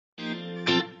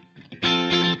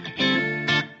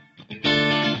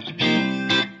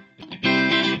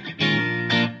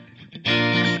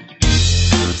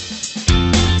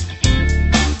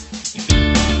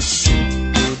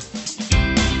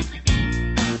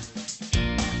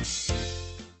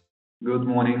Good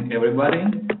morning, everybody.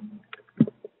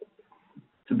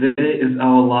 Today is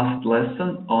our last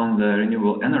lesson on the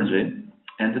renewable energy,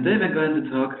 and today we're going to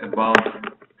talk about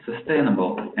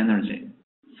sustainable energy.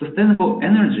 Sustainable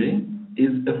energy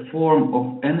is a form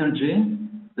of energy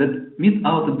that meets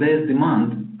our today's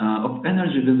demand of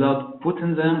energy without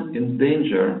putting them in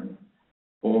danger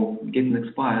or getting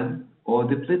expired or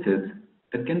depleted.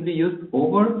 It can be used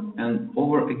over and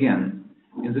over again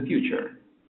in the future.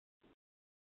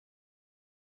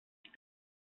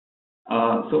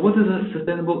 So what is a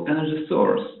sustainable energy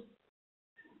source?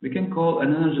 We can call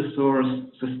an energy source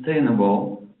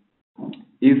sustainable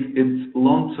if it's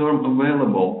long-term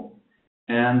available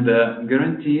and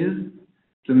guarantees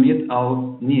to meet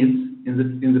our needs in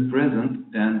the present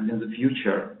and in the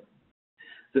future.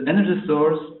 The energy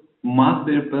source must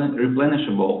be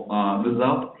replenishable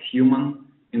without human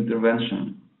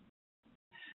intervention.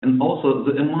 And also,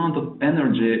 the amount of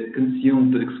energy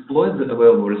consumed to exploit the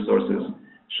available resources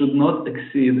should not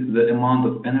exceed the amount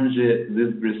of energy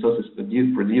these resources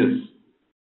produce.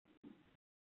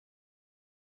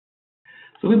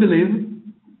 So we believe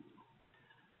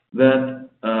that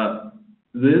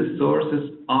these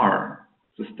sources are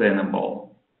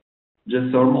sustainable.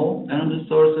 Geothermal energy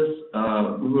sources,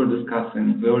 we were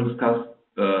discussing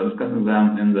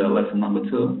them in the lesson number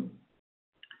 2.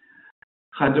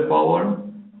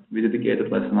 Hydropower, we dedicated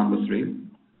lesson number 3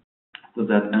 to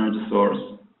that energy source.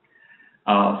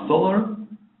 Solar,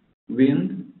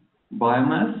 wind,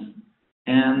 biomass,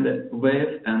 and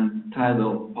wave and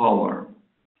tidal power.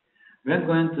 We are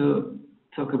going to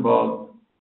talk about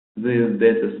these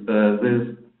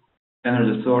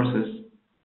energy sources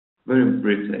very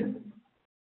briefly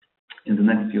in the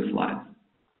next few slides.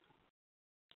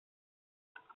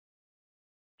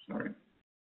 Sorry.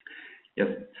 Yes.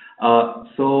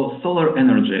 So solar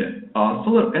energy.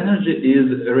 Solar energy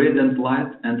is radiant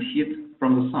light and heat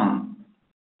from the sun.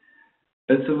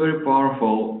 It's a very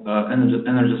powerful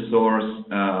energy source.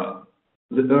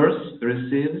 The Earth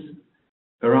receives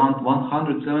around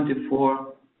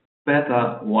 174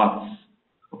 petawatts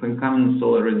of incoming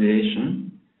solar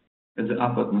radiation at the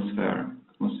upper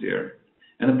atmosphere.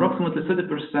 And approximately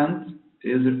 30%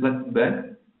 is reflected back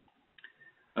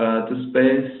to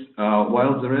space,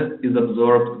 while the rest is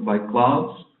absorbed by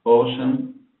clouds,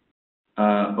 oceans,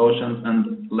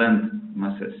 and land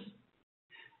masses.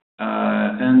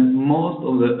 And most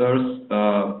of the Earth's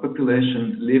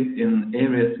population live in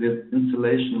areas with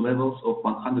insolation levels of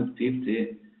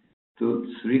 150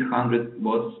 to 300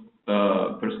 watts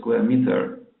per square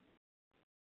meter,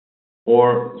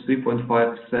 or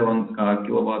 3.57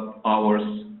 kilowatt hours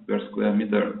per square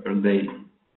meter per day.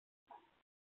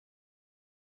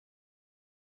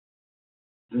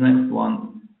 The next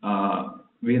one,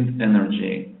 wind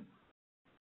energy.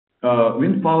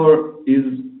 Wind power is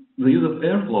the use of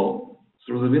airflow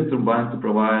through the wind turbines to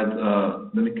provide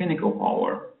the mechanical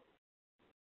power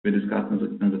we discussed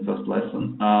in the first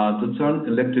lesson to turn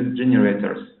electric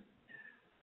generators.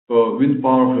 Wind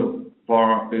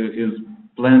power is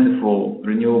plentiful,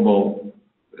 renewable,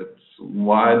 it's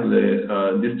widely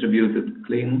distributed,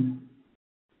 clean,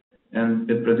 and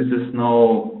it produces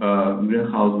no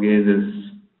greenhouse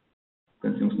gases,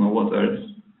 consumes no water.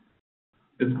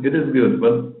 It is good,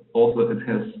 but also it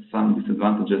has some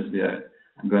disadvantages we are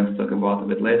going to talk about a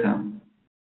bit later.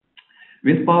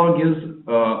 Wind power gives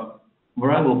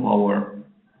variable power,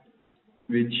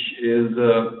 which is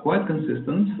quite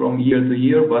consistent from year to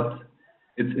year, but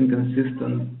it's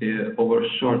inconsistent over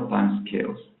short time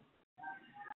scales.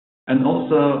 And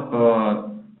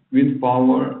also, wind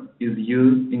power is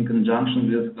used in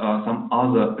conjunction with some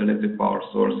other electric power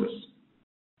sources,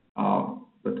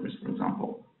 batteries, for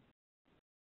example.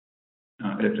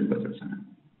 Electric batteries.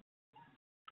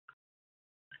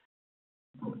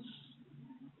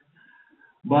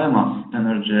 Biomass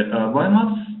energy.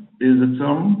 Biomass is a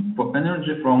term for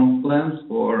energy from plants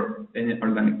or any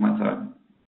organic matter.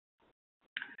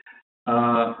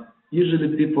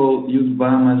 Usually people use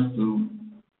biomass to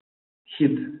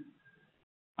heat,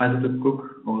 either to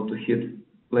cook or to heat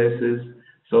places,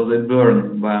 so they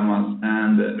burn biomass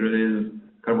and release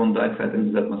carbon dioxide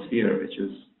into the atmosphere, which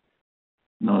is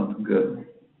not good.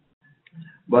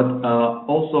 But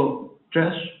also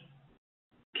trash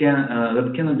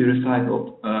that cannot be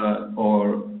recycled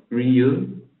or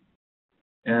reused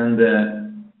and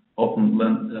often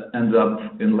end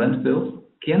up in landfills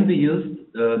can be used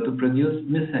to produce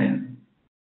methane.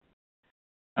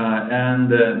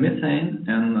 Methane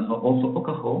and also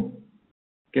alcohol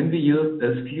can be used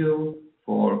as fuel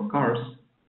for cars.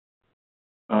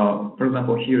 For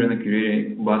example, here in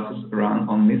Akiri, buses run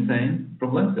on methane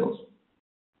from landfills.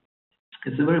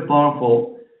 It's a very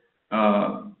powerful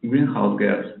greenhouse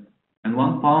gas, and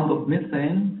 1 pound of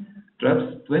methane traps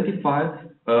 25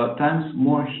 times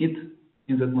more heat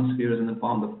in the atmosphere than a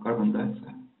pound of carbon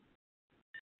dioxide.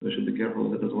 We should be careful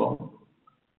with that as well.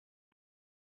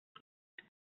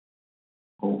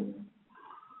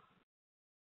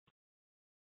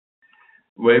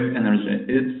 Wave energy.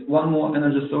 It's one more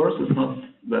energy source. It's not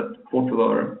that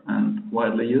popular and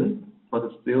widely used, but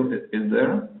it still is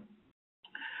there.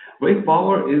 Wave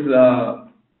power is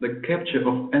the capture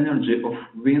of energy of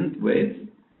wind waves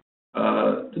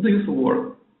to do useful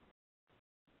work,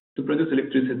 to produce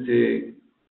electricity,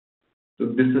 to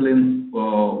desaline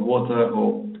water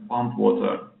or to pump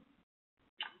water.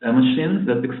 A machine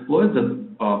that exploits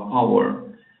that power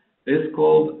is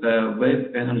called a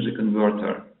wave energy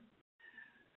converter.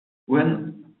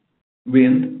 When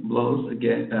wind blows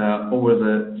again over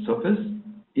the surface,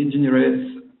 it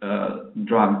generates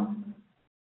drag.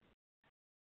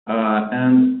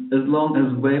 And as long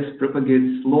as waves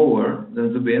propagate slower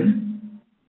than the wind,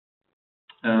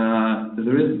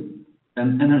 there is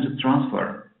an energy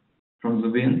transfer from the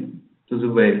wind to the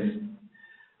waves.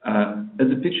 As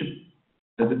the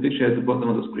picture at the bottom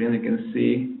of the screen, you can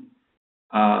see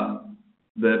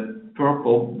the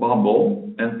purple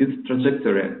bubble and its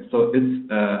trajectory. So it's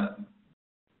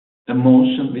a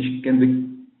motion which can be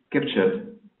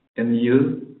captured and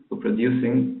used for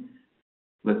producing,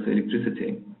 let's say,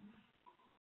 electricity.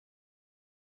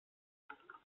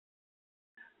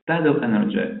 Tidal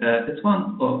energy. It's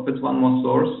one more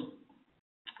source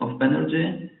of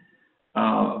energy.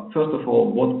 First of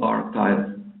all, what are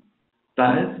tides?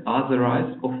 Tides are the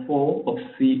rise or fall of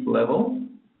sea level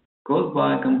caused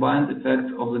by combined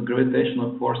effects of the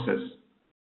gravitational forces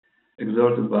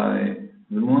exerted by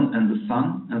the moon and the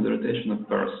sun and the rotation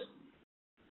of Earth.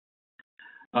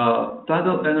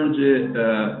 Tidal energy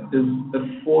is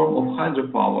a form of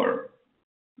hydropower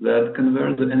that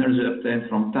converts the energy obtained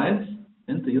from tides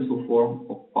into useful form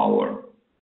of power,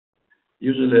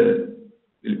 usually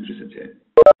electricity.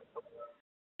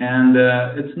 And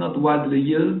it's not widely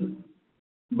used,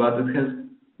 but it has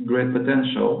great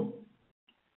potential.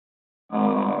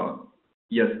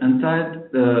 Yes, and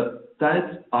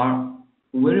tides are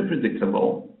very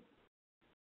predictable,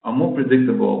 are more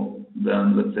predictable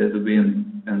than, let's say, the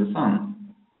wind and the sun.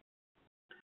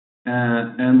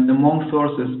 And among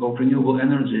sources of renewable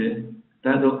energy,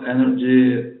 tidal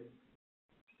energy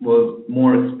was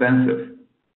more expensive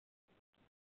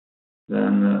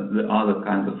than the other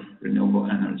kinds of renewable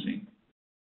energy.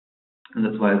 And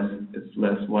that's why it's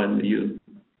less widely used.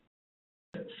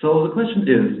 So the question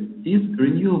is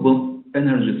renewable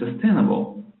energy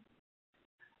sustainable?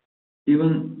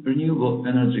 Even renewable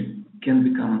energy can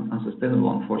become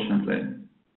unsustainable, unfortunately.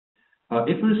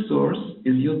 If a resource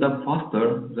is used up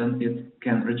faster than it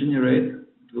can regenerate,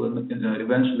 it will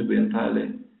eventually be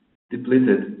entirely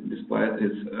depleted despite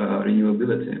its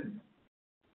renewability.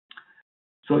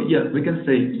 So yeah, we can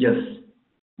say yes,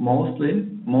 most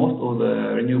of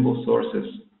the renewable sources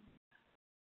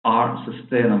are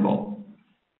sustainable,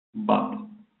 but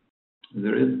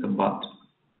there is a but.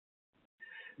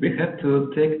 We have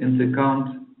to take into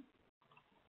account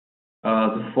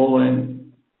the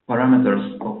following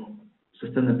parameters of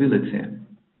sustainability.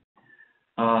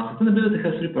 Sustainability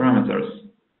has 3 parameters: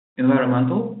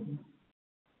 environmental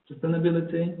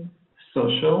sustainability,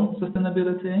 social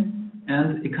sustainability,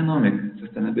 and economic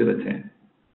sustainability.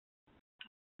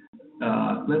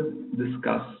 Let's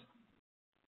discuss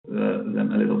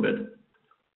them a little bit.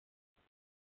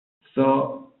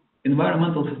 So,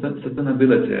 environmental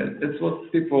sustainability, it's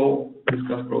what people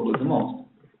discuss probably the most.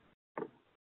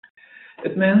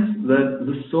 It means that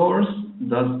the source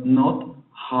does not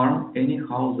harm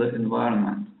anyhow the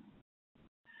environment.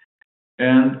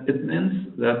 And it means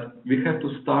that we have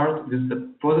to start with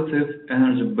a positive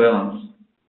energy balance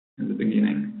in the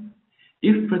beginning.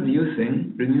 If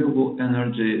producing renewable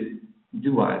energy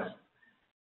device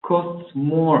costs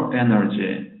more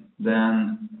energy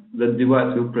than the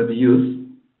device will produce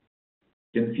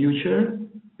in future,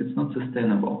 it's not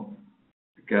sustainable,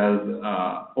 because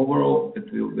overall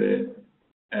it will be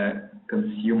a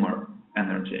consumer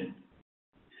energy.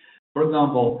 For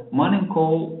example, mining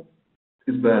coal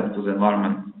is bad to the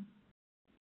environment,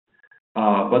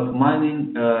 but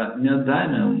mining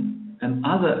neodymium and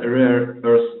other rare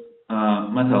earth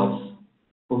metals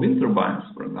for wind turbines,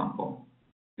 for example,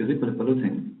 is equally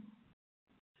polluting.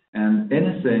 And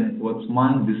anything what's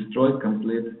mined destroys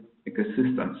complete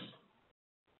ecosystems.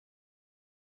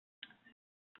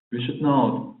 We should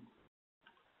note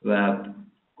that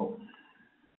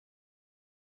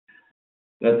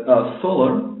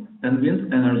solar and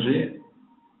wind energy,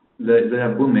 they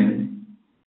are booming,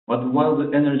 But while the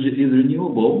energy is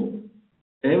renewable,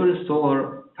 every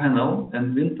solar panel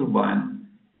and wind turbine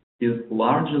is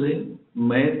largely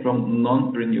made from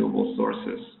non-renewable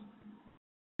sources.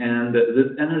 And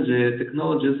these energy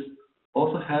technologies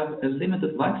also have a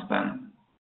limited lifespan,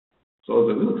 so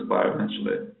they will expire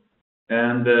eventually.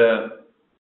 And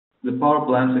the power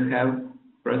plants we have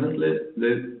presently,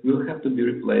 they will have to be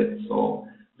replaced, so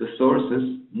the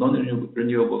sources,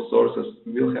 non-renewable sources,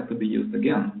 will have to be used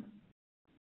again.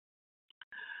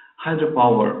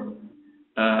 Hydropower,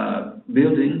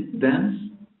 building dams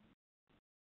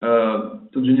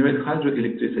to generate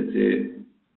hydroelectricity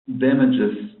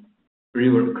damages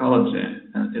river ecology,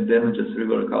 and it damages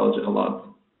river ecology a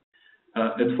lot.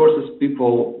 It forces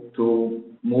people to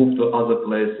move to other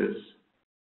places,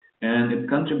 and it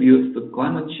contributes to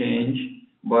climate change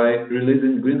by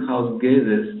releasing greenhouse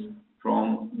gases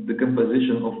from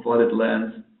decomposition of flooded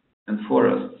lands and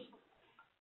forests.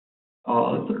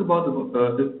 Let's talk about a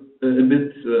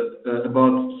bit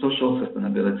about social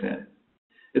sustainability.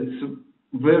 It's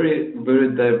very, very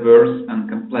diverse and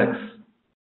complex.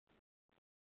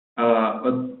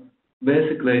 But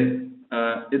basically,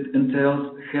 it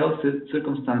entails healthy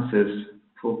circumstances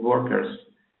for workers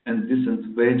and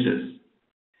decent wages.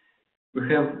 We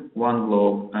have one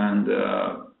globe, and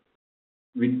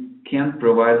we can't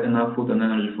provide enough food and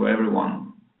energy for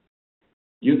everyone.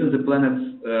 Using the planet's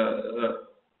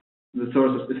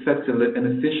resources effectively and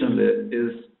efficiently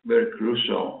is very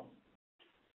crucial.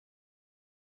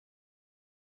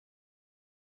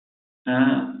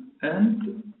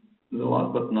 And the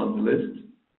last but not the least,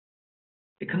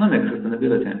 economic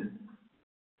sustainability.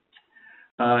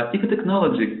 If a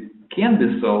technology can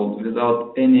be sold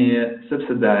without any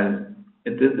subsidies,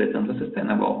 it is definitely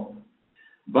sustainable.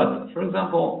 But, for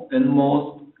example, in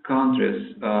most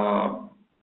countries,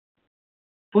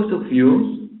 fossil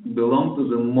fuels belong to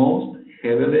the most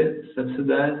heavily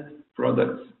subsidized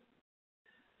products.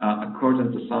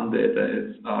 According to some data,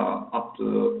 it's up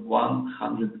to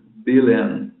 $100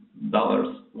 billion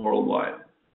worldwide.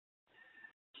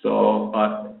 So,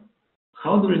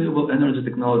 how the renewable energy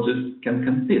technologies can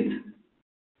compete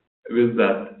with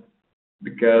that?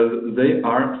 Because they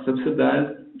are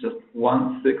subsidized just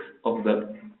 1/6 of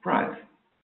that price.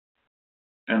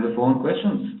 And the following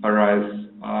questions arise: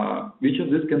 which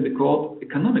of these can be called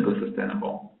economically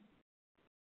sustainable?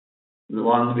 The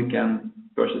one we can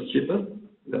purchase cheapest,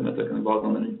 then we're talking about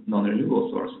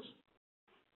non-renewable sources.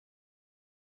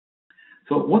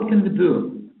 So what can we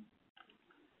do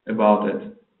about it?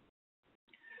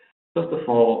 First of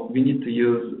all, we need to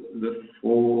use the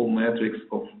full matrix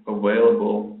of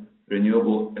available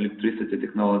renewable electricity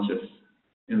technologies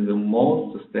in the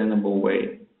most sustainable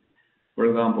way. For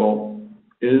example,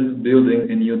 is building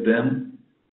a new dam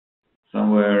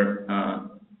somewhere?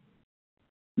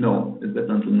 No, it's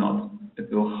definitely not. It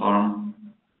will harm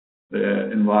the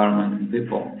environment and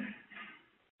people.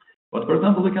 But for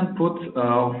example, we can put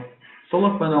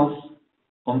solar panels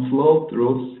on sloped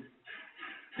roofs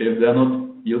if they're not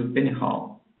used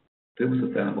anyhow. It will be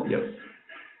sustainable, yes.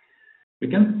 We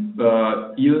can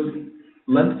use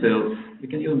landfills. We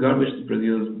can use garbage to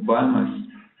produce biomass,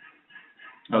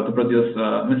 to produce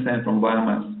methane from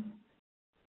biomass.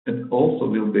 It also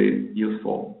will be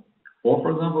useful. Or,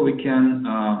 for example, we can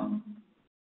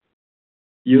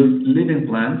use living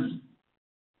plants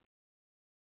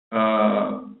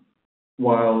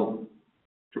while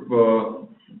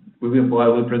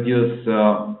we produce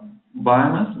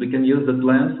biomass. We can use the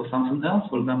plant for something else,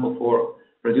 for example, for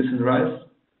producing rice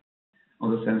on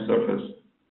the same surface.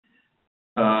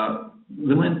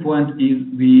 The main point is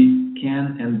we can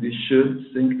and we should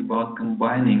think about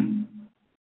combining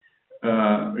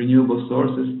renewable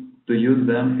sources to use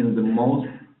them in the most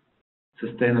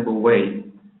sustainable way.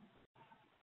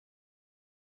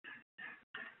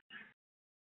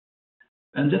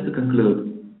 And just to conclude,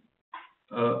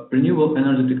 renewable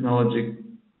energy technology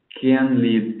can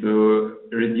lead to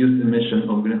reduced emission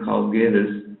of greenhouse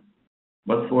gases,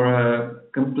 but for a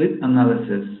complete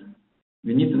analysis,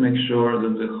 we need to make sure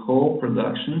that the whole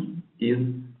production is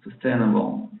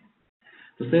sustainable.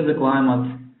 To save the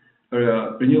climate,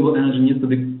 renewable energy needs to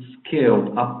be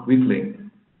scaled up quickly,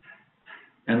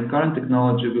 and current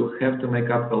technology will have to make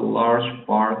up a large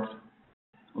part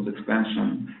of the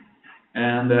expansion.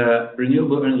 And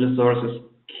renewable energy sources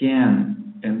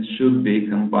can and should be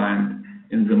combined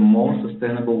in the most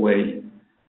sustainable way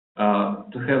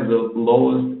to have the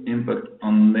lowest impact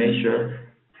on nature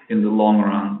in the long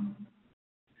run.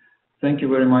 Thank you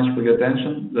very much for your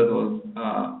attention. That was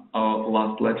our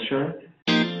last lecture.